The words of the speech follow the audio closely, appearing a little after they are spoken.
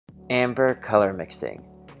Amber color mixing.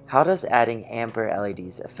 How does adding amber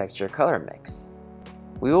LEDs affect your color mix?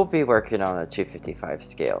 We will be working on a 255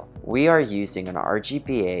 scale. We are using an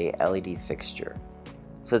RGBA LED fixture.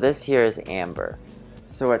 So this here is amber.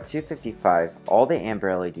 So at 255, all the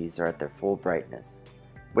amber LEDs are at their full brightness,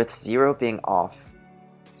 with 0 being off.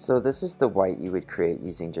 So this is the white you would create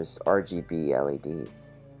using just RGB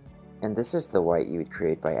LEDs. And this is the white you would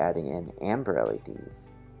create by adding in amber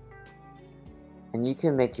LEDs. And you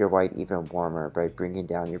can make your white even warmer by bringing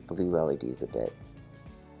down your blue LEDs a bit.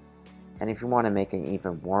 And if you want to make an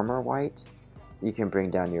even warmer white, you can bring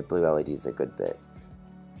down your blue LEDs a good bit.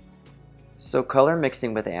 So color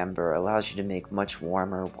mixing with amber allows you to make much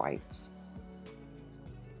warmer whites.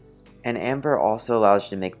 And amber also allows you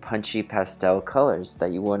to make punchy pastel colors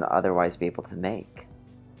that you wouldn't otherwise be able to make.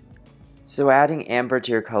 So adding amber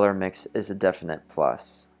to your color mix is a definite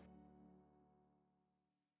plus.